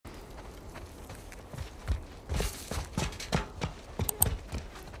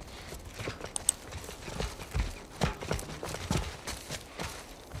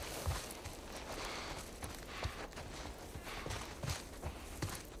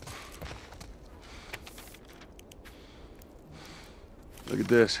Look at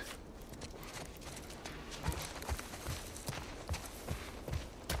this.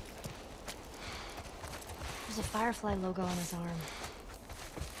 There's a Firefly logo on his arm.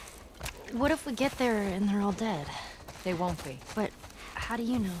 What if we get there and they're all dead? They won't be. But how do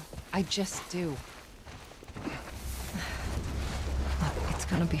you know? I just do. Look, it's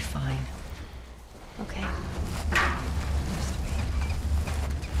gonna be fine. Okay.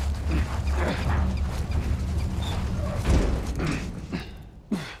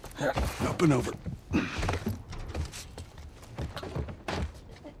 Up and over.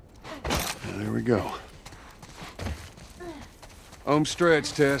 There we go. Home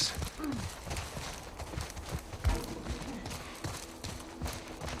stretch, Tess.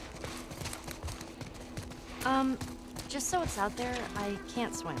 Just so it's out there, I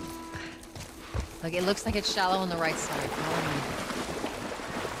can't swim. Look, it looks like it's shallow on the right side. Follow me.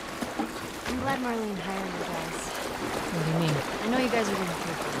 I'm glad Marlene hired you guys. What do you mean? I know you guys are gonna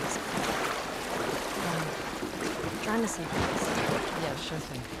pay for this. Trying to save face. Yeah, sure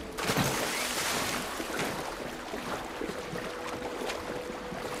thing.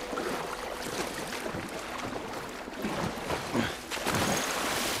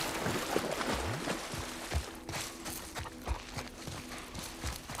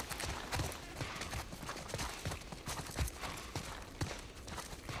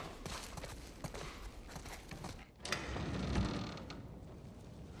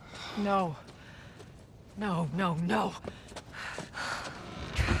 No. No, no, no.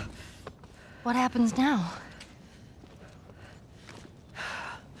 What happens now?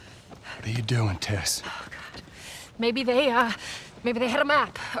 What are you doing, Tess? Oh, God. Maybe they had a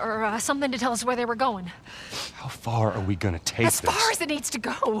map or something to tell us where they were going. How far are we gonna take As this? far as it needs to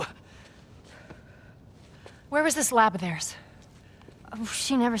go. Where was this lab of theirs? Oh,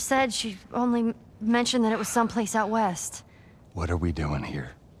 she never said. She only mentioned that it was someplace out west. What are we doing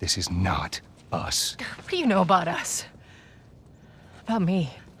here? This is not us. What do you know about us? About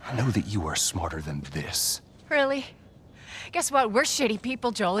me? I know that you are smarter than this. Really? Guess what? We're shitty people,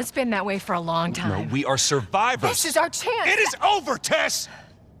 Joel. It's been that way for a long time. No, we are survivors. This is our chance. It is over, Tess!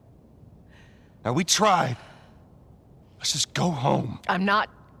 Now, we tried. Let's just go home. I'm not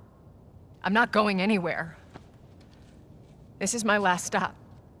going anywhere. This is my last stop.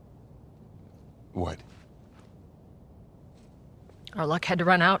 What? Our luck had to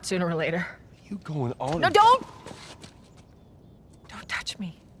run out sooner or later. You going on? No, don't! Don't touch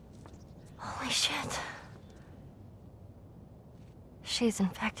me. Holy shit. She's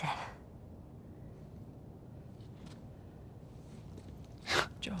infected.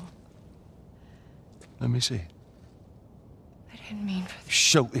 Joel, Let me see. I didn't mean for this.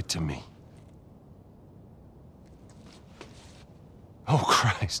 Show it to me. Oh,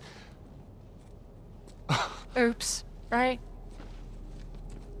 Christ. Oops, right?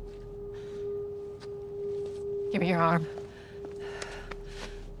 Give me your arm.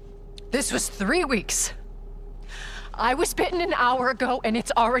 This was 3 weeks. I was bitten an hour ago, and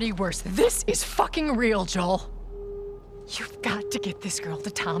it's already worse. This is fucking real, Joel. You've got to get this girl to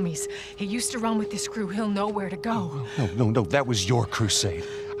Tommy's. He used to run with this crew. He'll know where to go. No, that was your crusade.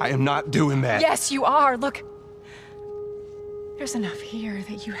 I am not doing that. Yes, you are. Look, there's enough here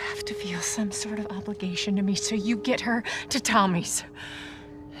that you have to feel some sort of obligation to me, so you get her to Tommy's.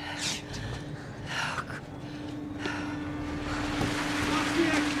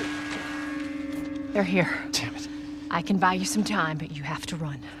 They're here. Damn it. I can buy you some time, but you have to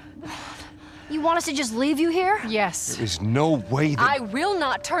run. You want us to just leave you here? Yes. There is no way that... I will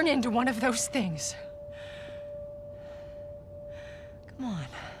not turn into one of those things. Come on.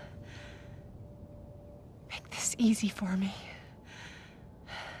 Make this easy for me.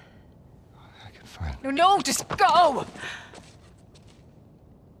 I can find... No, just go!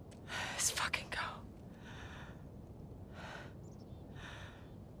 Just fucking go.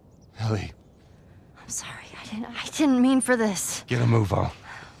 Ellie, I'm sorry. I didn't mean for this. get a move on.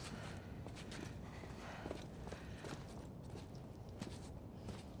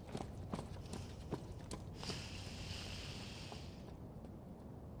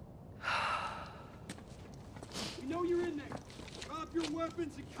 We know you're in there. Drop your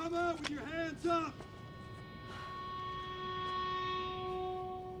weapons and come out with your hands up.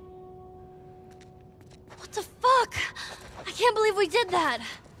 What the fuck? I can't believe we did that.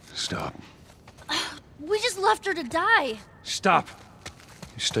 Stop. We just left her to die. Stop.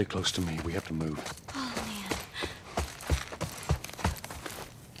 You stay close to me. We have to move. Oh, man.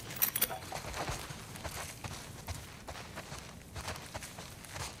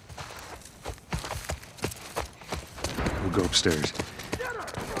 We'll go upstairs.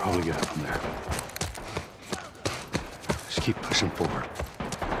 Probably get out from there. keep pushing forward.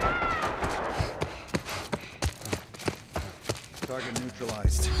 Target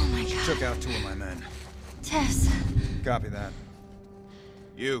neutralized. Oh my God. Took out 2 of my men. Tess. Copy that.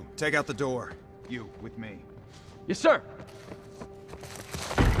 You, take out the door. You, with me. Yes, sir.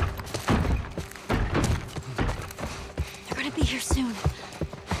 They're gonna be here soon.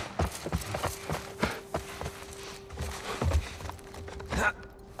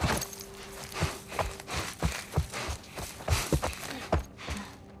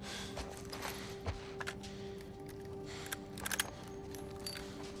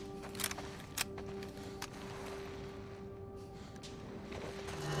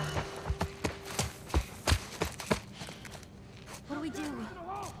 What do we do?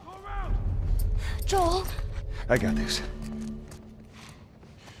 Joel? I got this.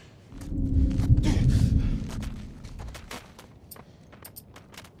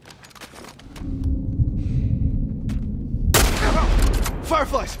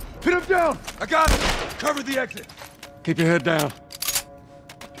 Fireflies! Pin him down! I got it! Cover the exit! Keep your head down.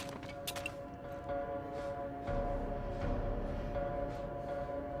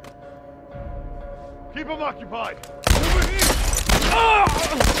 Keep them occupied!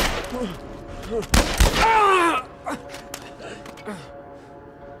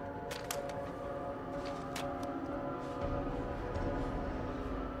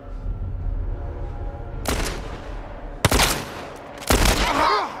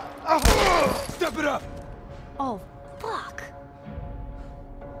 Step it up! Oh, fuck.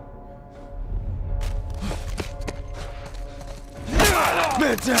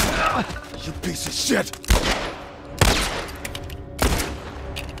 Man down! You piece of shit!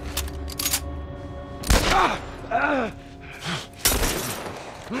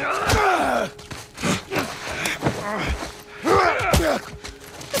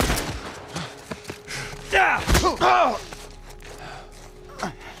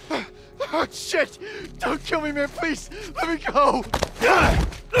 Oh, shit! Don't kill me, man, please! Let me go!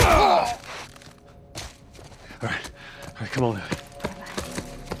 All right, come on now.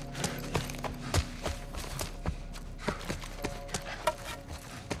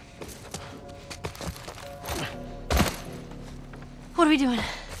 What are we doing?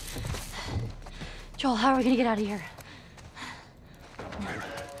 Joel, how are we gonna get out of here?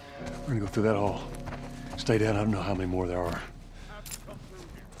 We're gonna go through that hall. Stay down, I don't know how many more there are.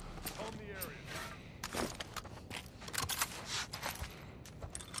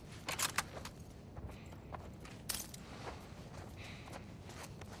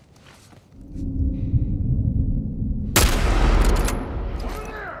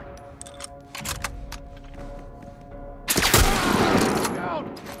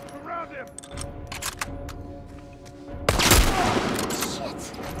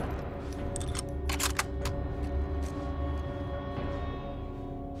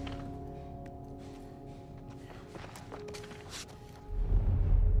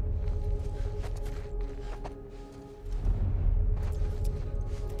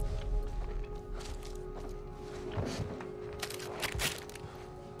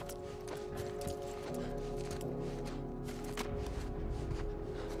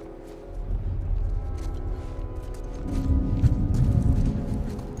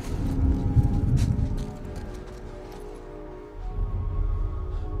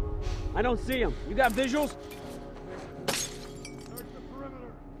 I don't see him. You got visuals?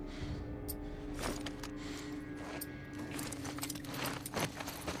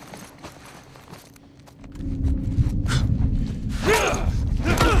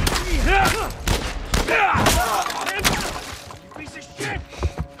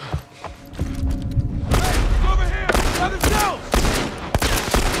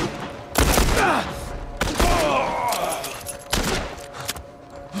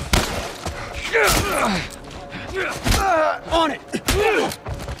 On it!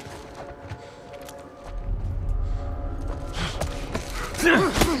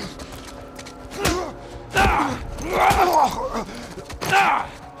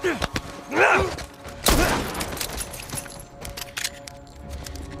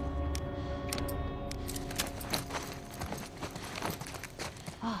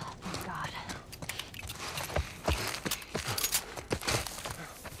 Oh, thank God.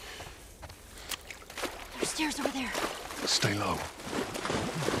 There's stairs over there. Stay low.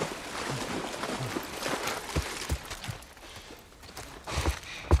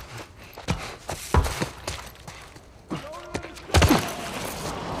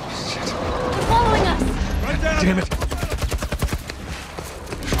 They're following us! Right down! Damn it!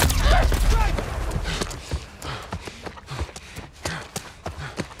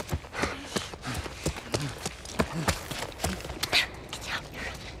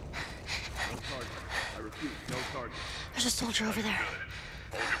 soldier over there.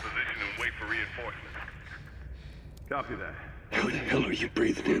 Hold your position and wait for reinforcements. Copy that. How the hell are you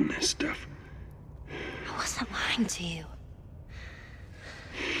breathing in this stuff? I wasn't lying to you.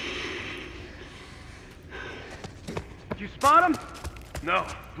 Did you spot him? No,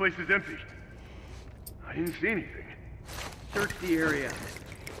 the place is empty. I didn't see anything. Search the area.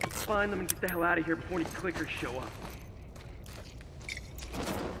 Let's find them and get the hell out of here before any clickers show up.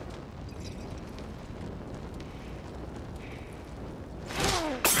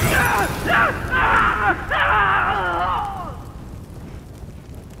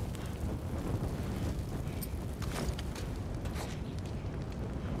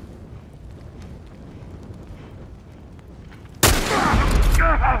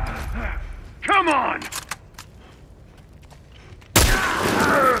 Come on!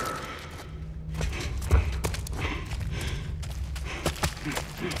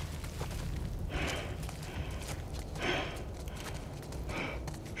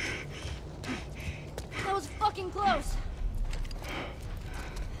 That was fucking close.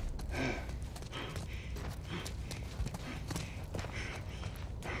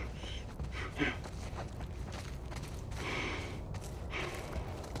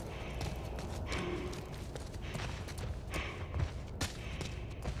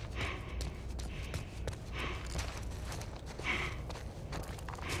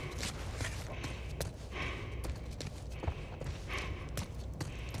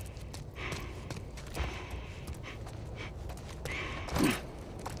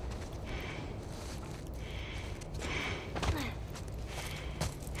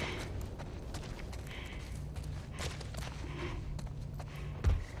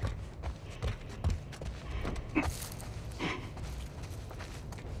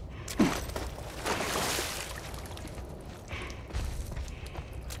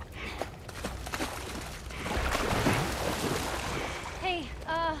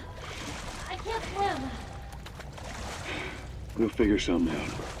 I can't swim. We'll figure something out.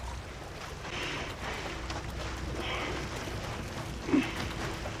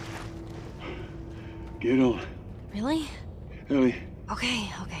 Get on. Really? Ellie. Okay.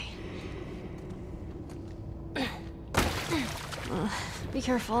 Be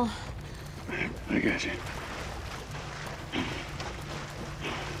careful. I got you.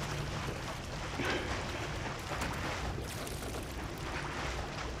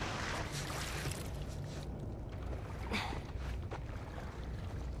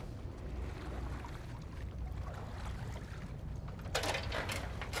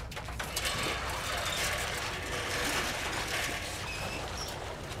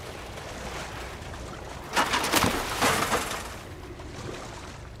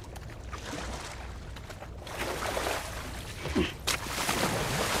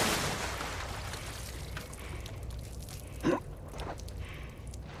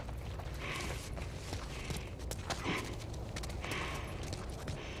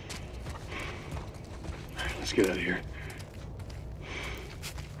 Let's get out of here.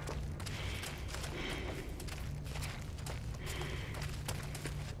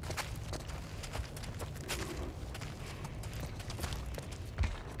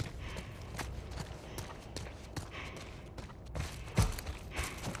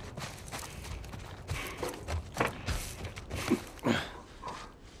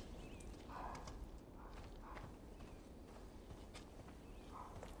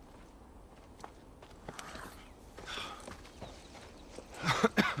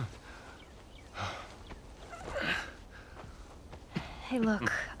 Hey,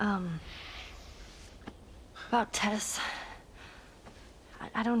 look, about Tess.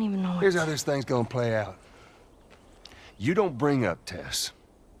 I don't even know what Here's how this thing's gonna play out. You don't bring up Tess.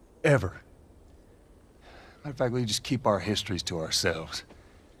 Ever. Matter of fact, we just keep our histories to ourselves.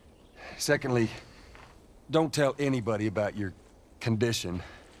 Secondly, don't tell anybody about your condition.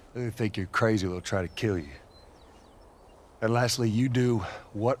 They think you're crazy, they'll try to kill you. And lastly, you do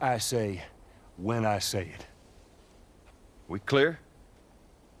what I say, when I say it. We clear?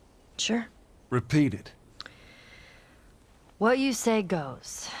 Sure. Repeat it. What you say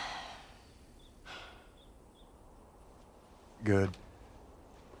goes. Good.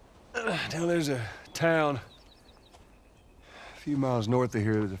 Now there's a town a few miles north of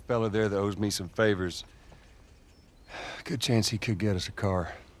here. There's a fella there that owes me some favors. Good chance he could get us a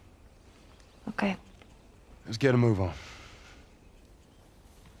car. Okay. Let's get a move on.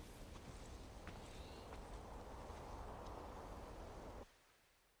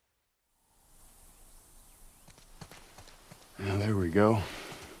 Now, there we go.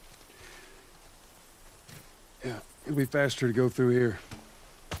 Yeah, it'll be faster to go through here.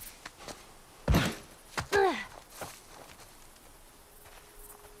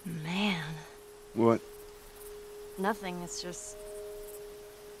 Nothing, it's just...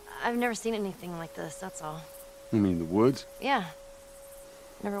 I've never seen anything like this, that's all. You mean the woods? Yeah.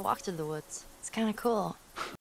 Never walked through the woods. It's kind of cool.